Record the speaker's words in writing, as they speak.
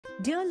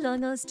Dear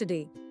learners,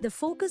 today, the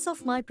focus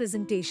of my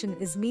presentation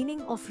is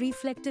meaning of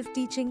reflective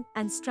teaching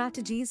and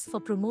strategies for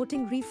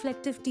promoting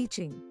reflective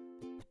teaching.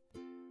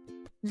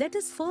 Let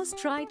us first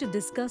try to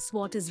discuss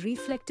what is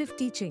reflective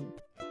teaching.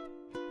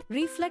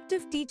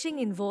 Reflective teaching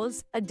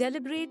involves a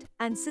deliberate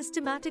and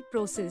systematic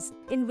process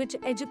in which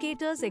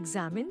educators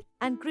examine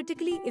and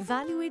critically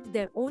evaluate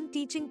their own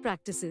teaching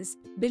practices,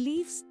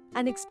 beliefs,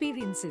 and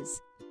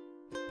experiences.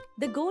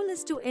 The goal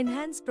is to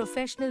enhance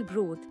professional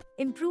growth,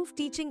 improve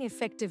teaching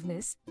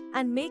effectiveness,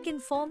 and make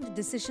informed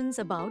decisions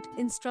about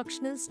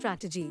instructional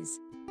strategies.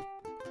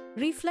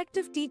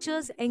 Reflective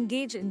teachers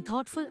engage in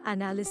thoughtful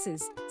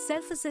analysis,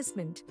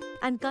 self-assessment,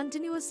 and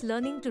continuous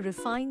learning to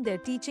refine their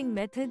teaching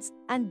methods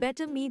and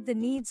better meet the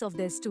needs of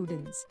their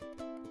students.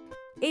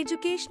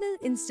 Educational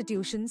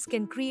institutions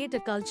can create a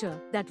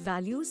culture that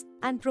values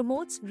and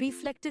promotes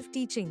reflective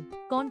teaching,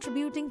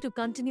 contributing to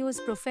continuous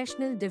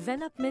professional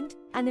development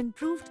and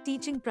improved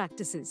teaching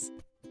practices.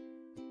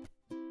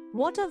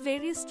 What are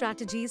various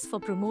strategies for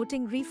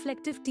promoting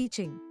reflective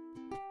teaching?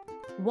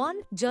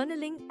 1.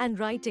 Journaling and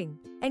writing.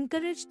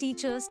 Encourage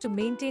teachers to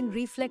maintain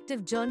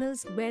reflective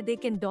journals where they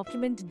can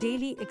document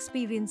daily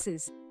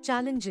experiences,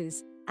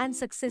 challenges, and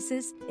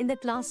successes in the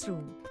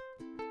classroom.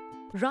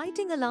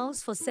 Writing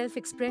allows for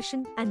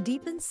self-expression and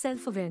deepens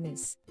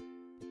self-awareness.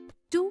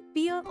 2.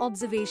 Peer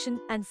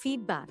observation and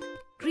feedback.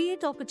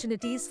 Create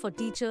opportunities for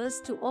teachers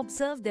to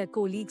observe their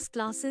colleagues'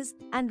 classes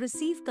and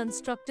receive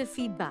constructive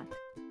feedback.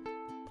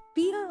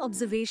 Peer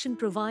observation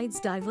provides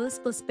diverse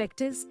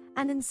perspectives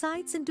and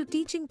insights into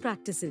teaching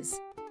practices.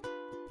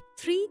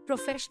 3.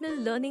 Professional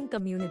learning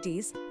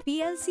communities.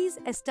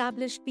 PLCs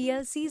establish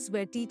PLCs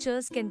where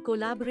teachers can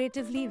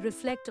collaboratively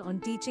reflect on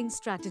teaching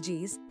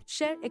strategies,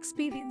 share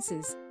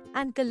experiences,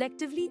 and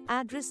collectively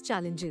address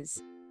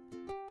challenges.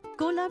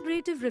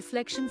 Collaborative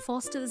reflection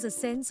fosters a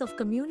sense of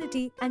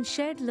community and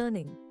shared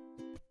learning.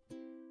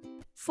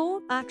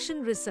 4.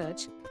 Action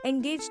research.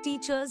 Engage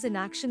teachers in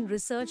action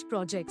research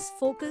projects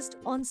focused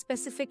on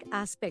specific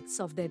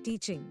aspects of their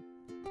teaching.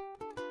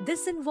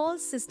 This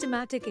involves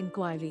systematic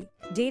inquiry,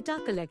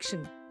 data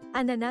collection,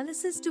 and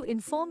analysis to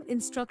inform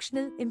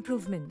instructional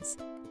improvements.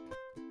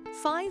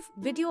 5.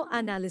 Video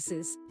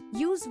analysis.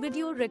 Use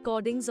video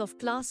recordings of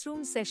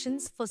classroom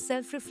sessions for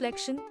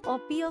self-reflection or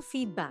peer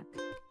feedback.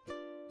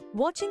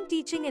 Watching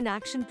teaching in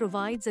action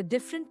provides a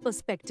different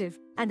perspective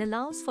and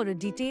allows for a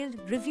detailed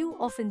review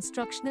of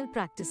instructional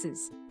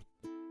practices.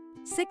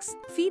 6.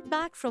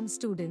 Feedback from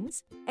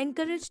students.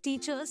 Encourage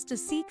teachers to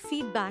seek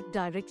feedback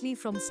directly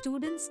from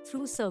students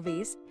through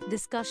surveys,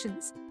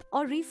 discussions,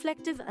 or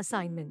reflective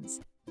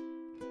assignments.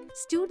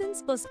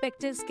 Students'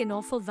 perspectives can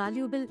offer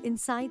valuable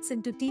insights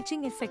into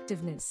teaching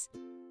effectiveness.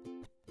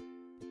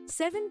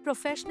 7.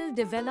 Professional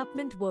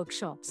development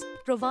workshops.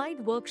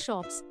 Provide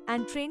workshops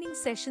and training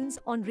sessions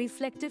on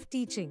reflective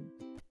teaching.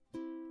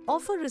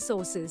 Offer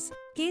resources,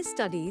 case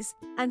studies,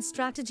 and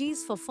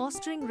strategies for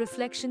fostering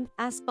reflection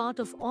as part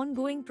of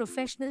ongoing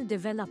professional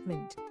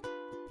development.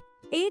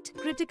 8.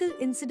 Critical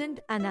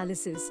incident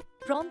analysis.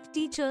 Prompt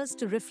teachers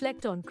to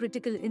reflect on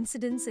critical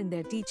incidents in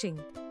their teaching,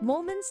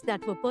 moments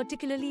that were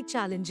particularly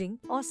challenging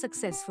or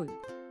successful.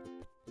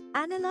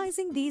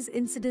 Analyzing these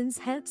incidents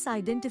helps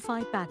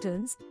identify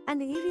patterns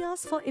and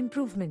areas for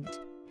improvement.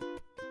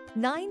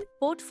 9.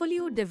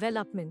 Portfolio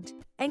development.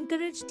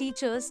 Encourage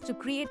teachers to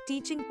create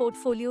teaching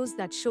portfolios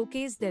that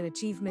showcase their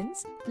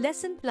achievements,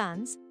 lesson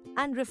plans,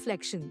 and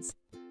reflections.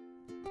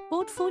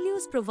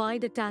 Portfolios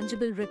provide a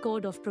tangible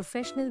record of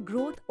professional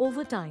growth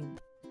over time.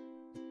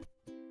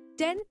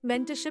 10.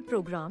 Mentorship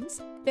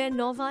programs. Pair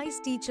novice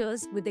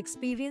teachers with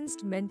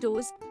experienced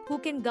mentors who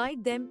can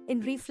guide them in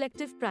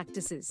reflective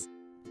practices.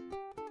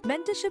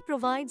 Mentorship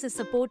provides a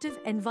supportive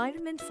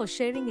environment for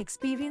sharing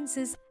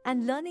experiences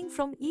and learning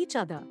from each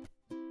other.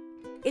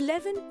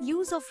 11.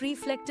 Use of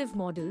reflective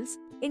models.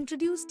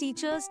 Introduce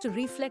teachers to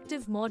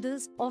reflective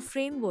models or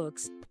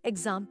frameworks.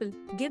 Example,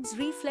 Gibbs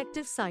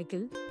reflective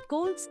cycle,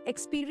 Cole's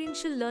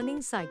experiential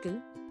learning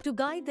cycle, to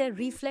guide their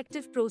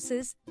reflective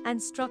process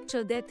and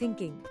structure their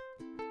thinking.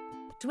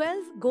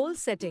 12. Goal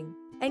setting.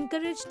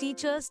 Encourage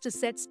teachers to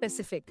set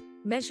specific,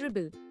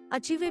 measurable,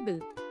 achievable,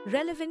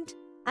 relevant,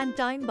 and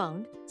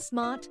time-bound,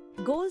 SMART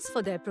goals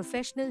for their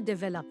professional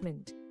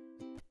development.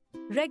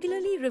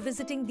 Regularly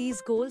revisiting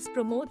these goals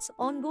promotes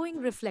ongoing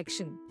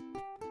reflection.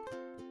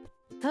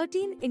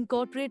 13.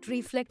 Incorporate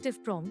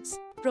reflective prompts.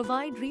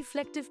 Provide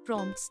reflective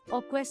prompts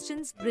or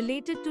questions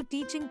related to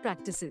teaching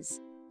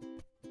practices.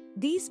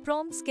 These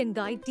prompts can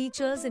guide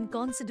teachers in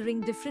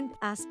considering different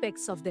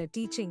aspects of their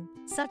teaching,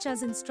 such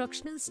as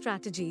instructional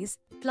strategies,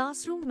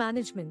 classroom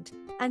management,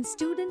 and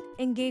student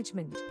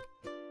engagement.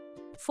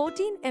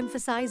 14.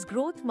 Emphasize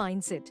growth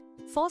mindset.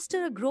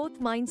 Foster a growth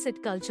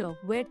mindset culture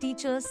where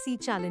teachers see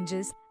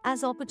challenges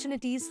as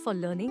opportunities for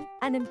learning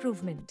and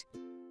improvement.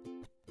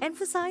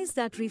 Emphasize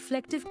that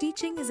reflective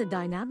teaching is a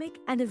dynamic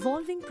and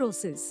evolving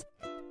process.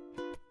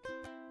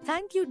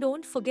 Thank you.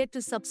 Don't forget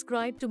to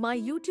subscribe to my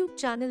YouTube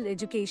channel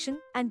Education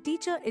and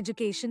Teacher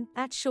Education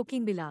at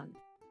Shokin Bilal.